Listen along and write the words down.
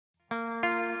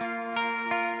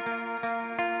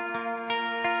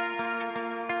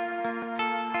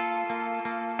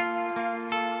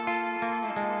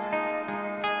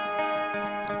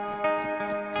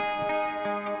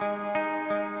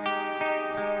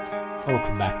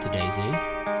Welcome back to DayZ.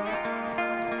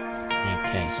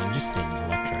 Okay, so I'm just in the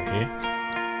Electro here.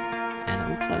 And it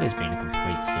looks like there's been a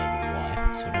complete server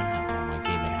wipe, so I don't have all my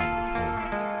gear that I had before.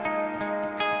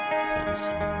 So there's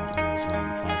someone right here as well in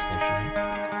the fire station here.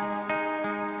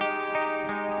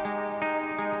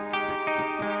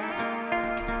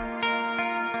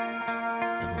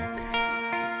 Have a look.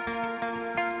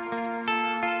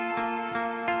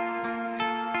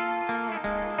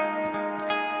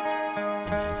 They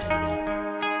may have headed out.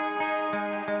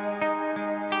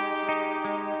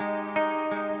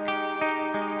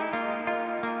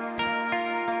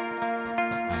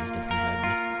 He's definitely heard me.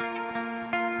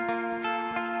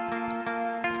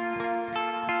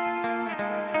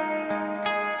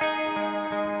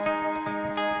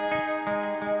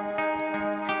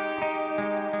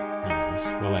 There it is.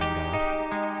 We'll let him go off.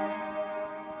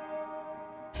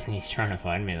 He's trying to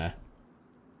find me there.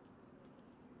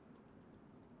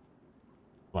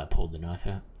 Well, I pulled the knife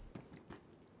out.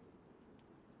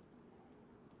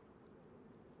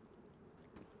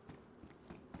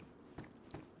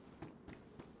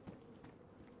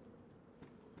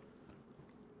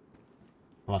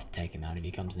 I'll have to take him out if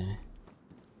he comes near.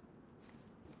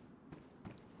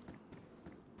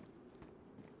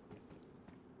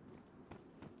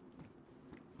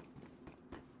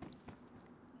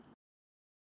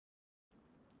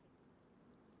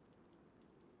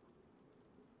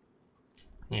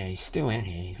 Yeah, he's still in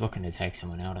here. He's looking to take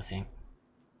someone out, I think.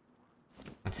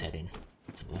 Let's head in.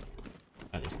 Let's have a look.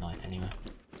 Got this knife anyway.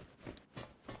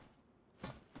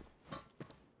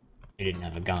 He didn't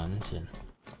have a gun, so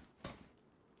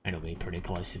it'll be pretty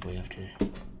close if we have to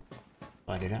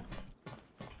fight it out.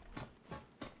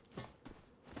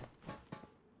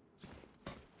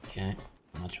 Okay,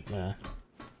 not much up there.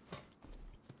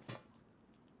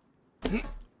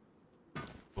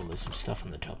 Well, there's some stuff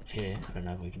on the top of here. I don't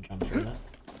know if we can jump through that.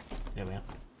 There we are.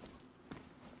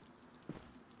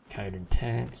 Coated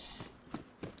pants.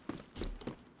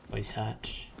 Police hat.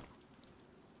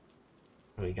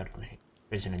 What do we got on here?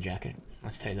 Prisoner jacket.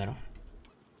 Let's take that off.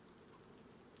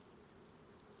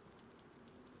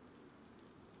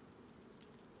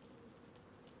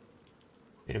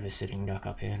 Bit of a sitting duck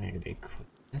up here, I need a big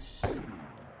quickness.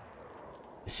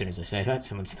 As soon as I say that,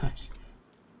 someone snipes.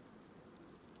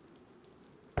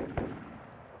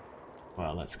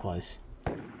 Well, that's close.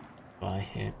 Bye,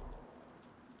 here.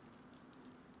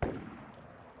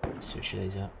 Switch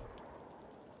these up.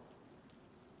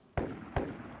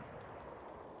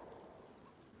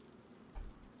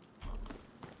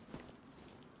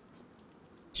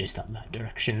 Just up that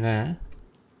direction there.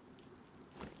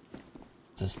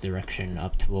 This direction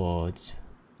up towards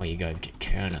where you go to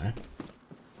Chernarus.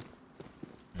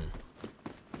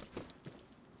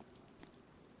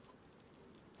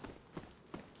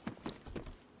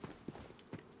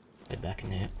 Get back in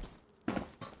there.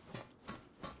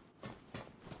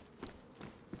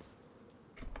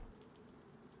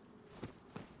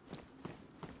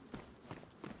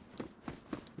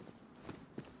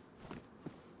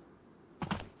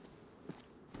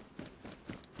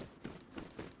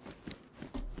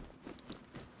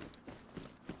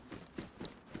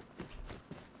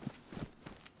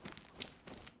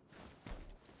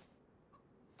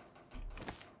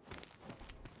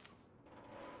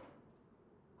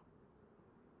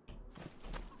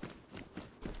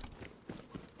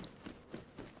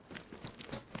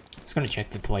 Just gonna check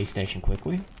the police station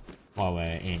quickly while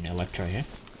we're in Electro here.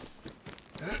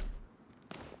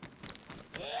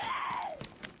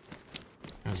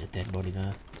 There's a dead body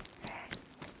there.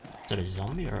 Is that a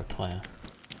zombie or a player?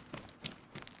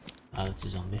 Oh, that's a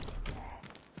zombie.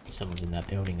 Someone's in that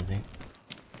building, I think.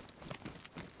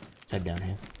 Let's head down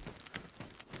here.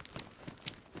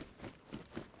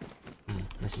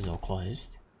 This is all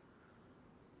closed.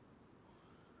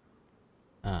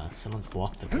 Ah, someone's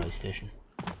locked the police station.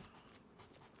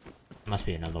 Must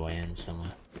be another way in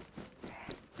somewhere.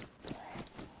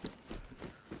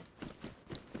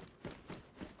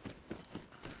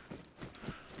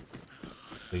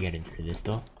 We get in through this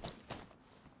door.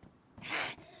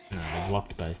 No, they've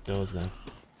locked both doors though.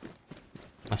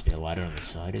 Must be a ladder on the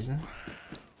side, isn't it?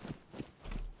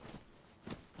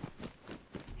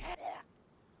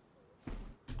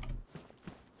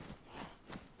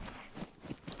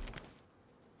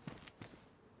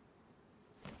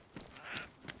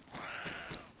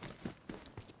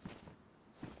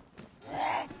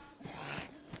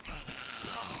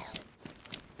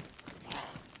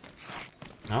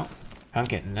 No, can't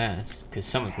get in there because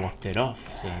someone's locked it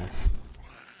off, so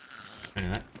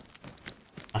anyway.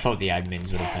 I thought the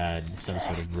admins would have had some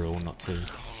sort of rule not to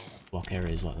block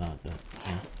areas like that, but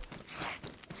yeah.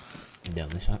 Down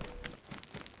this way.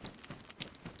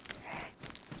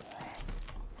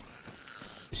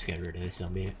 Just get rid of this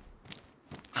zombie.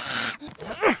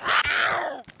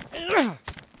 Oh,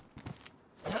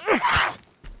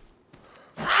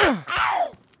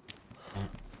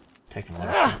 taking a lot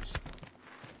of shots.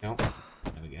 Oh, there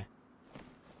we go.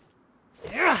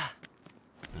 Alright,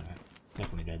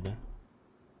 definitely dead though.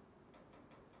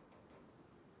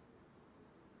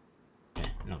 Okay,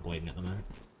 not bleeding at the moment.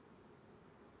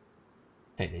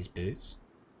 Take these boots.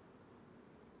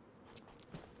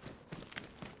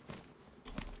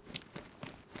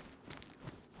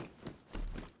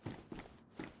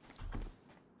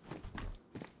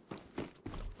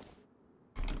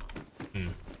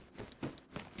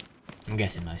 I'm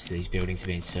guessing most of these buildings have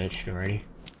been searched already.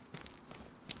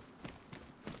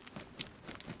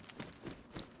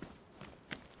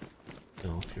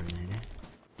 All through there.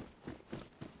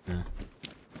 No.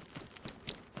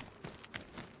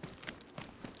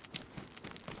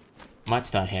 Might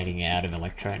start heading out of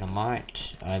Electro, and I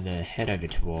might either head over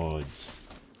towards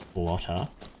Blotter,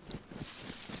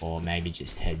 or maybe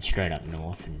just head straight up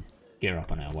north and gear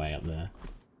up on our way up there.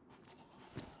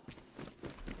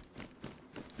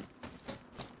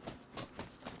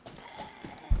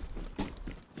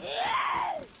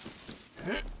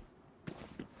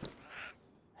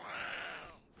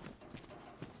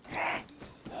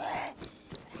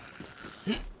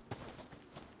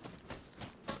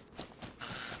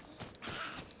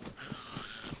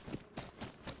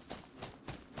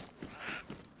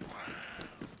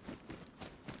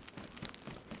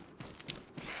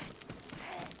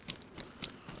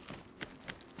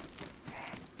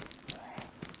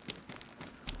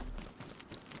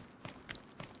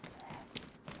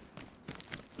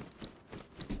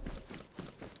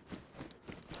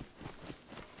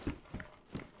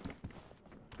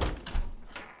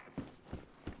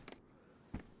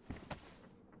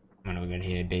 What do we got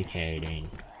here? BK18.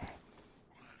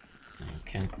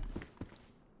 Okay.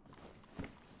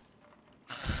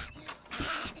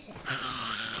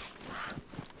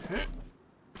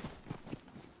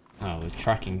 Oh, the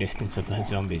tracking distance of those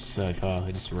zombies so far.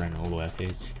 They just ran all the way up here.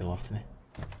 It's still after me.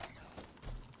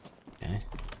 Okay.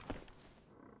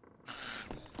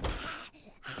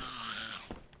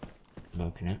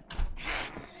 Looking it.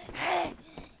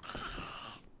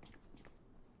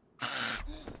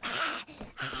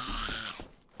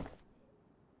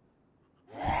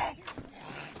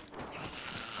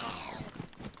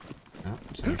 Oh,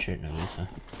 someone shooting over this way.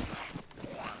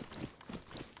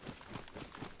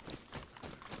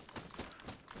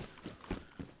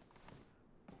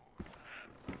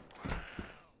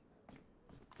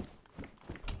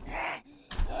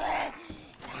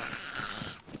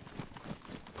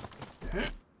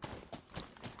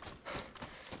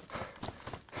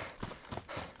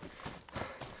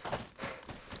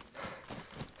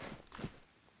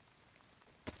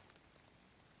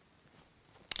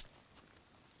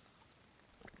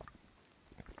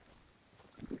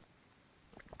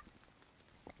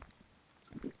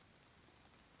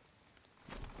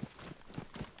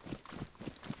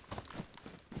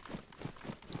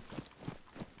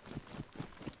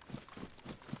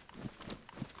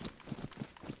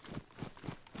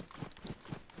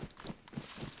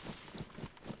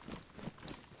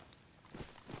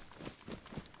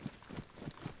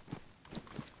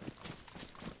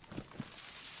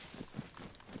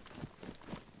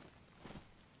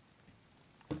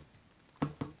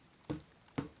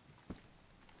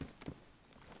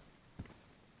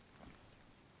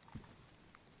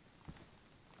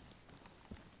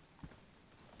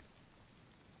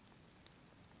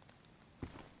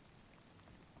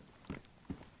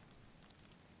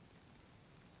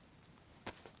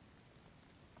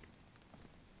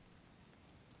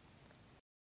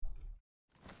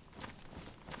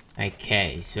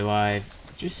 Okay, so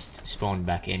I've just spawned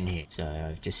back in here, so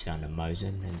I've just found a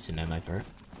Mosin and some ammo for it.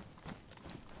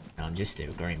 And I'm just at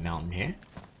a Green Mountain here.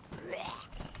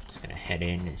 Just gonna head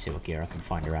in and see what gear I can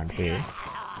find around here.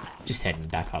 Just heading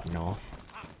back up north.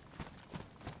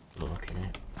 Looking at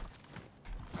it.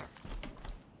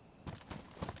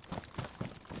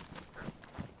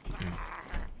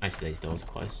 Most of these doors are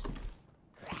closed.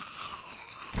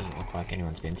 Doesn't look like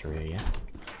anyone's been through here yet.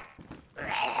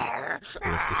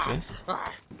 Ballistics vest. Okay.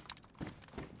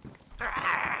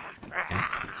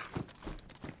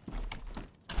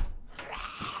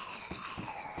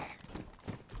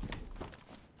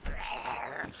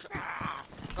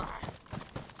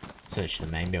 Search the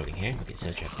main building here. We can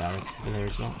search our barracks over there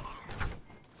as well.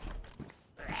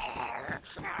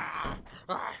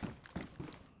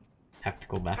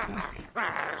 Tactical backpack.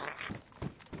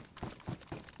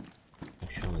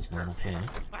 Make sure there's none up here.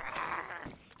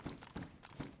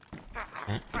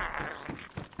 Okay.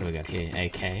 What do we got here?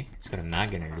 AK. It's got a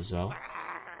mag in it as well.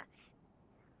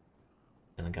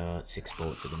 Gonna go at 6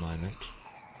 bullets at the moment.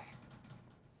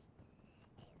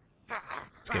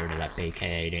 Let's get rid of that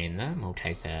BK-18 there, and we'll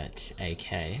take that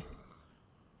AK.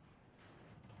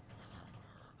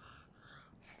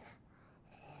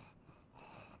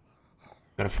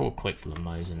 Got a full clip full of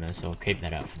Mo's in there, so I'll keep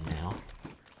that out for now.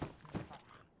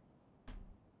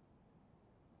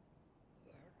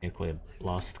 Nuclear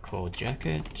blast core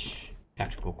jacket,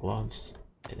 tactical gloves,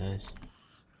 get those.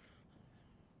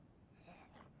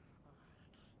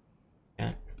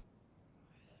 Okay.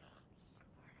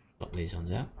 Got these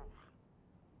ones out.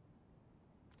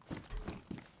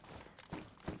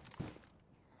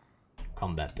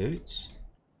 Combat boots.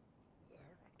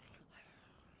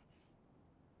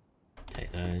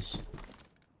 Take those.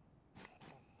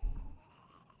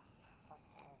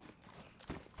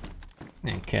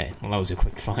 Okay, well that was a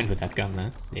quick find with that gun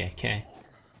there, the AK.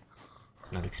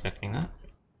 Was not expecting that.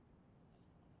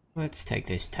 Let's take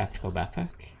this tactical backpack.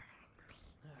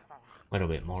 A little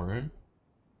bit more room.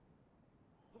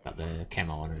 Got the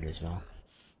camo on it as well.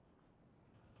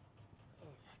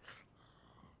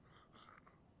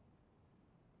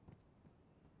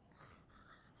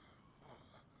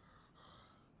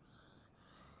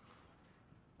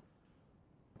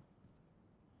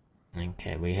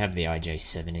 Okay, we have the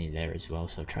IJ-70 there as well,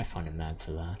 so I'll try to find a mag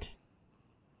for that.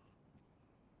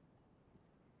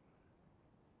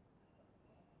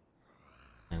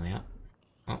 There we are.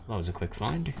 Oh, that was a quick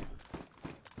find.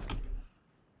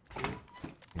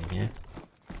 Yeah.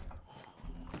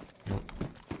 Nope.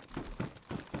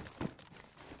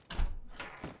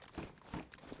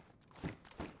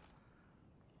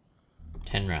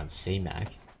 Round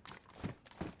C-mag.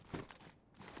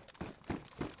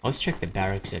 Let's check the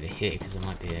barracks over here, because there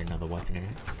might be another weapon in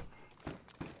it.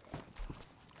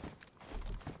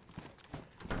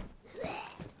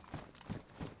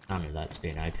 None of that's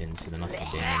been opened, so there must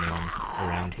not be anyone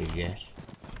around here yet.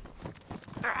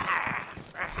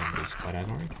 Somebody's quite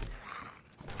aggroed.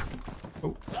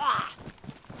 Oh.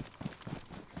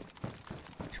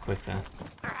 It's quick though.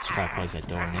 Let's try to close that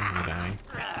door and then we're going.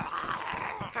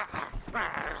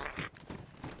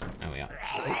 There we are.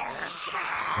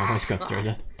 Almost got through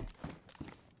there.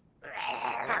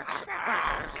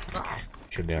 Okay,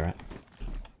 should be alright.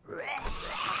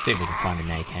 See if we can find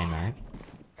an AK mag.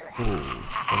 Ooh,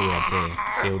 what do we have here?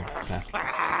 Field pack.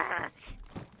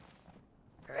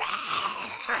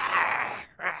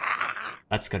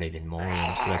 That's got even more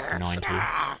room, so that's 90.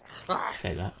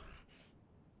 Say that.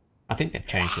 I think they've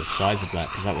changed the size of that,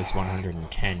 because that was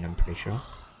 110, I'm pretty sure.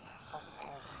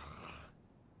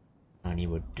 90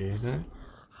 would do that.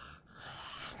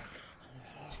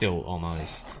 Still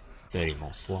almost 30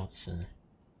 more slots, so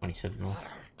 27 more.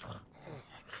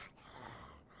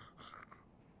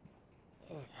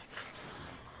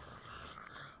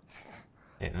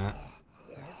 Take that.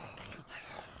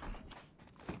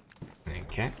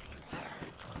 Okay.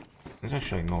 There's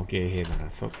actually more gear here than I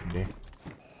thought there'd be.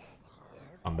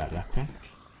 Combat backpack.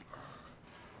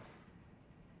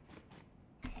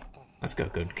 That's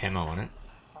got good camo on it.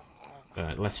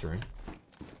 But less room.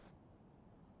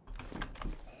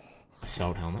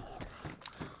 Assault helmet.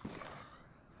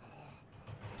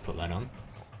 Let's put that on.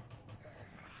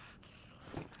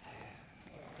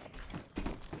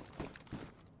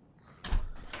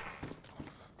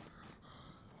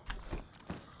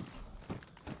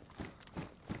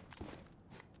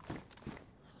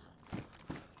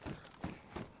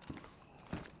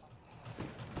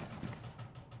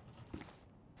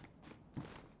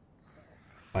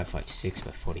 .556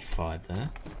 by 45 there.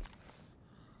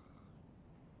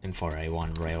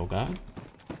 M4A1 railgun.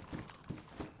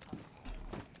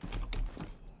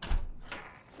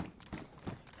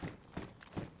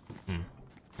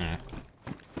 Alright.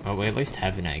 Well, we at least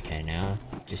have an AK now.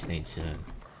 Just needs some...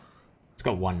 It's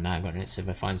got one mag on it, so if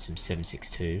I find some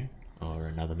 7.62 or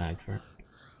another mag for it,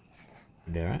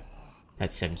 it'll be alright.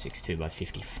 That's 7.62 by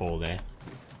 54 there.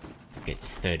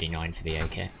 Gets 39 for the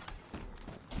AK.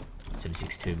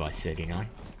 7.62 by 39.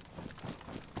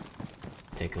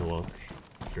 Let's take a look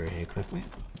through here quickly.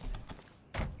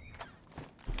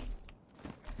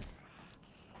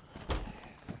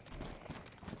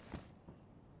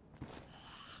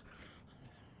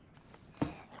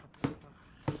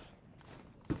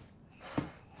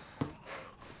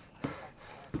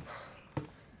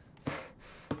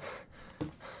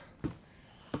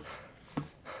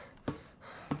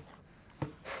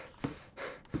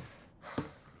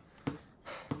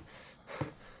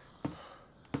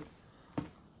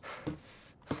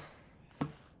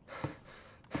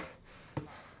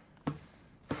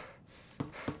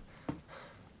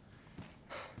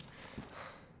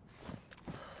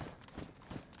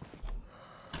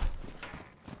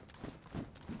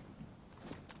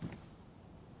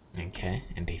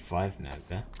 FX45 mag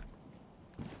there.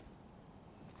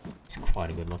 It's quite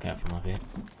a good lookout from up here.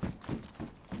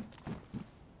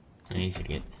 And easy to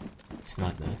get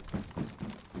sniped there.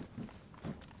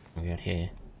 We got here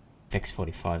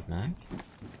FX45 mag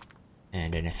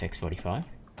and an FX45.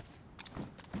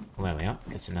 Well, there we are.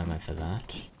 Got some ammo for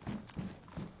that.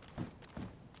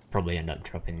 Probably end up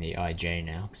dropping the IJ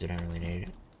now because I don't really need it.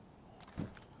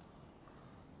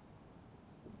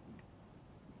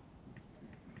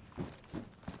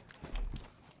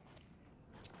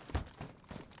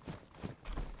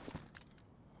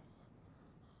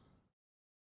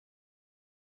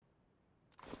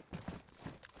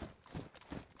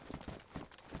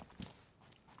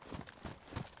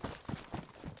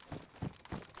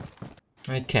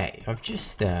 Okay, I've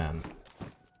just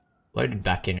loaded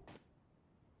back in.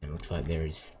 It looks like there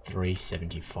is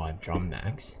 375 drum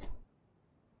mags.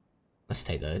 Let's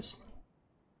take those.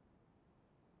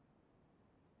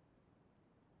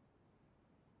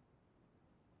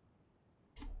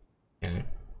 Okay. Looks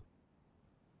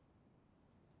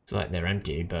like they're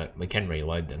empty, but we can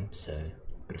reload them, so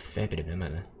got a fair bit of ammo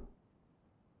there.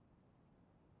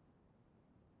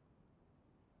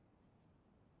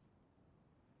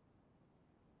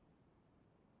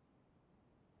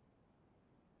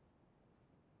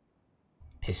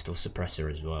 Pistol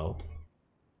suppressor as well.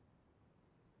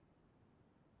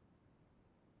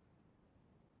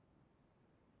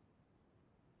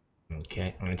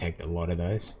 Okay, I'm gonna take a lot of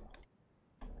those.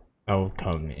 They'll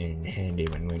come in handy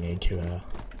when we need to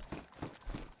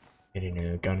get in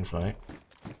a gunfight.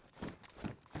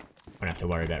 Won't have to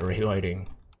worry about reloading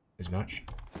as much.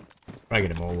 Probably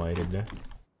get them all loaded though.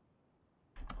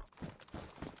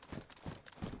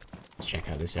 Let's check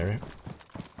out this area.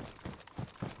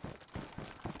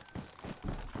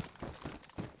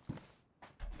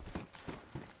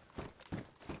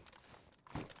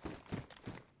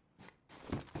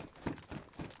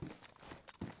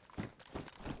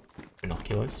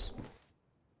 Binoculars.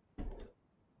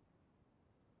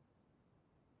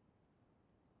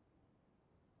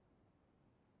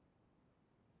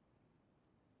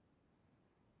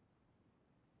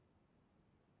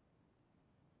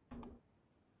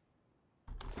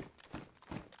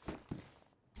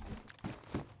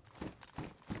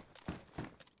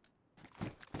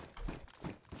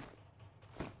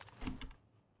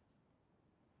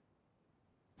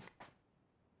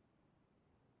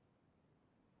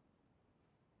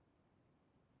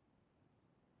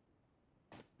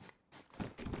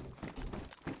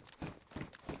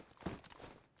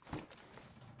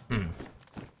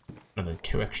 Another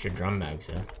 2 extra drum mags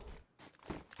there.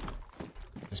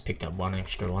 Just picked up 1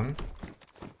 extra one.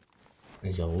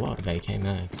 There's a lot of AK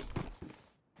mags.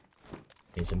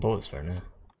 Need some bullets for it now.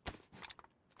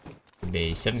 It'd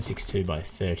be 7.62 by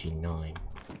 39.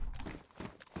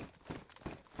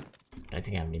 I don't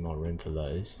think I have any more room for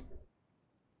those.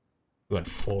 We got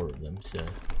 4 of them, so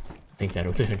I think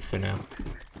that'll do it for now.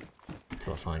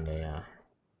 Until I find a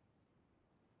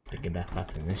bigger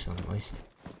backpack than this one at least.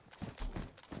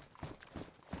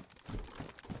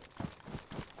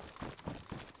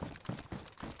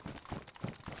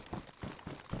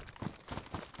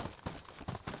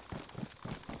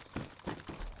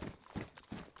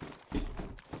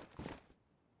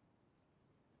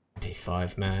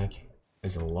 P5 mag.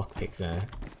 There's a lockpick there.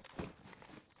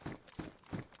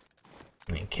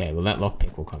 Okay, well that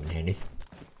lockpick will come in handy in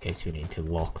case we need to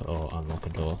lock or unlock a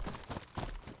door.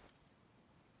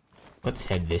 Let's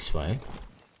head this way.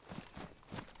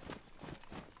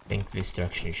 I think this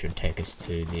direction should take us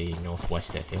to the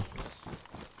northwest airfield.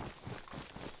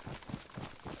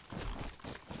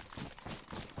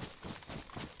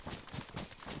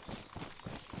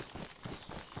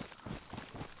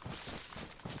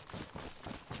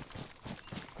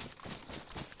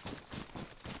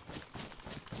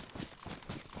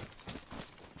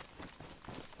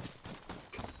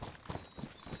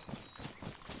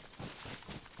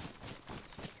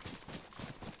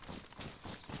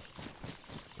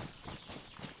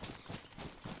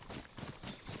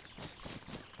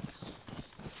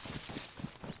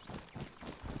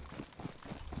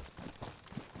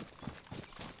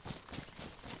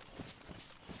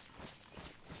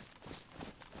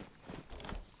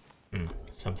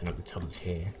 Something up the top of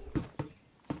here.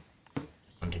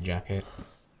 Hunter jacket,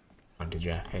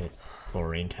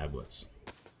 chlorine tablets.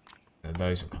 Now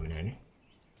those will come in handy.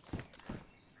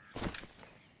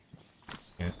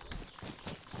 Yeah.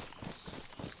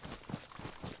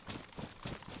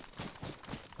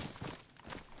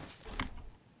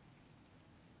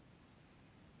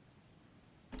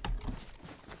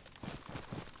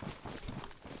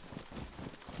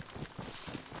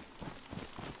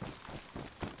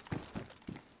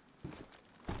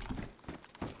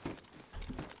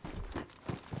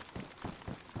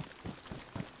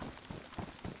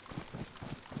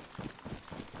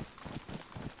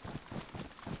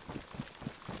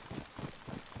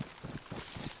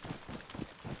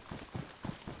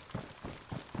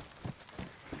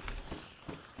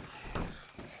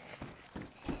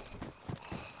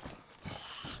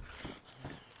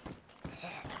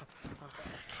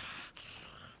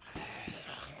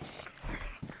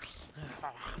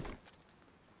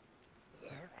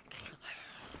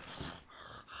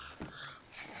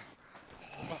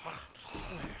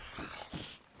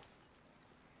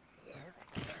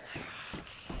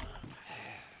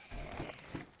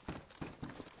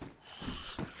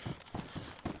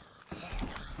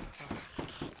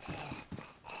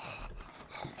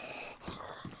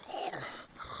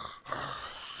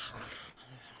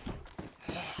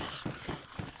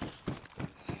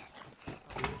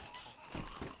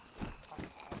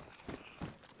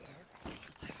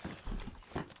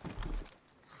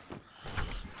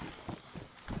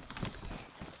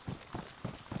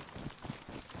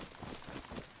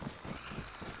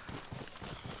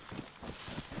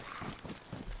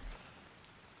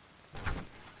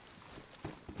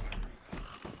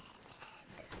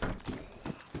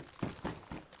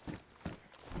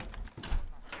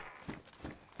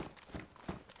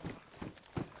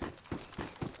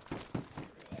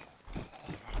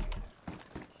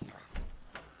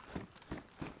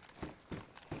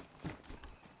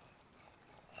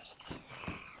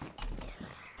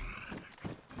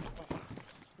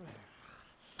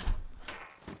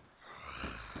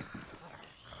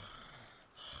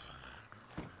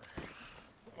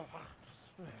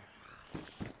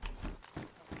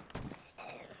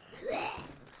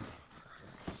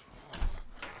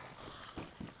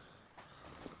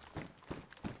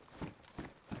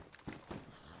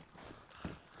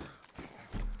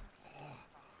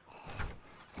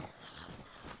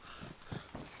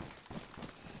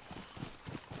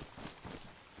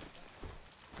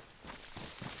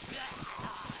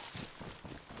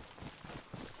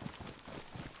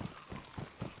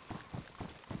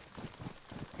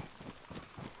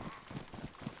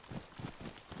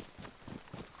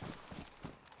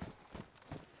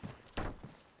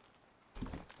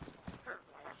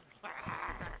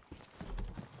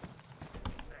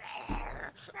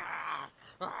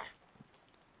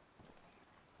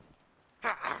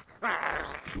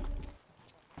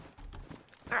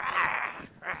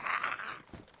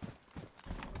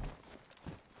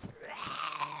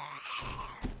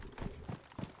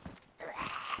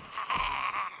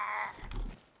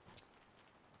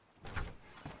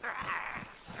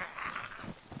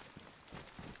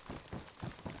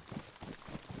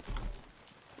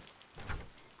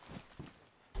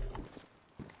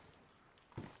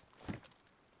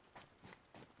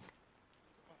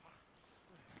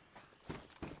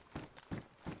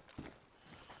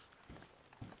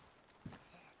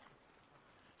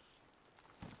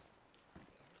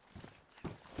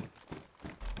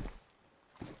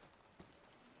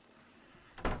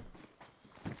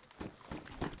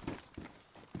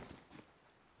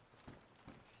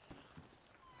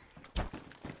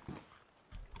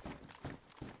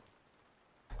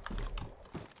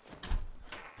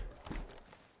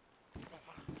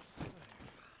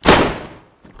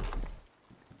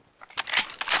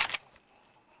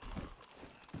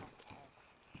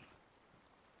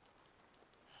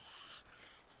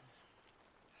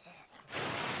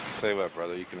 tell you what,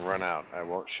 brother, you can run out. I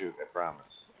won't shoot, I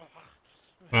promise.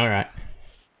 Alright.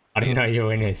 I didn't know you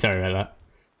were in here, sorry about that.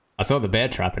 I saw the bear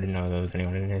trap, I didn't know there was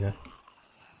anyone in here though.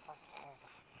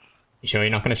 You sure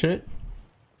you're not gonna shoot?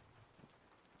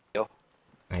 Deal.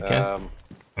 Okay.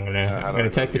 I'm gonna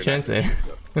take the chance there.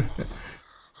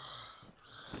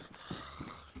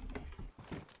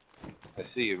 I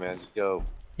see you, man. Just go.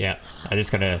 Yeah, I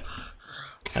just gotta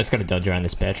dodge around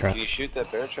this bear trap. Do you shoot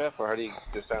that bear trap, or how do you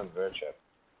disarm the bear trap?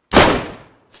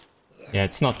 Yeah,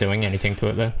 it's not doing anything to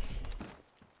it though.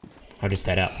 I'll just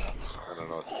head out. I don't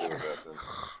know what to do with that then.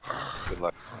 Good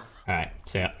luck. Alright,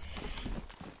 see ya.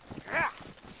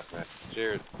 Man,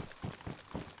 cheers.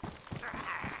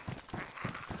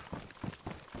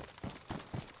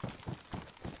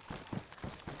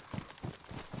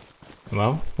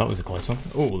 Well, that was a close one.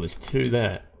 Oh, there's two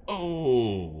there.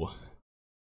 Oh!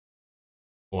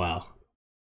 Wow.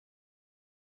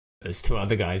 There's two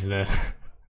other guys there.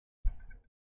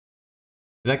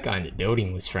 That guy in the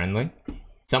building was friendly.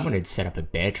 Someone had set up a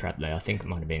bear trap there. I think it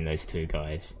might have been those two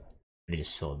guys. I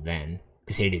just saw then.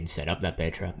 Because he didn't set up that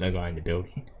bear trap, the guy in the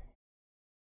building.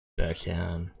 But,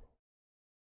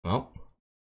 well.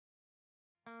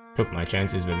 Took my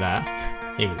chances with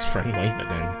that. He was friendly, but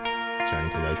then it's run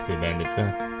into those two bandits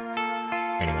there.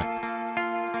 Anyway.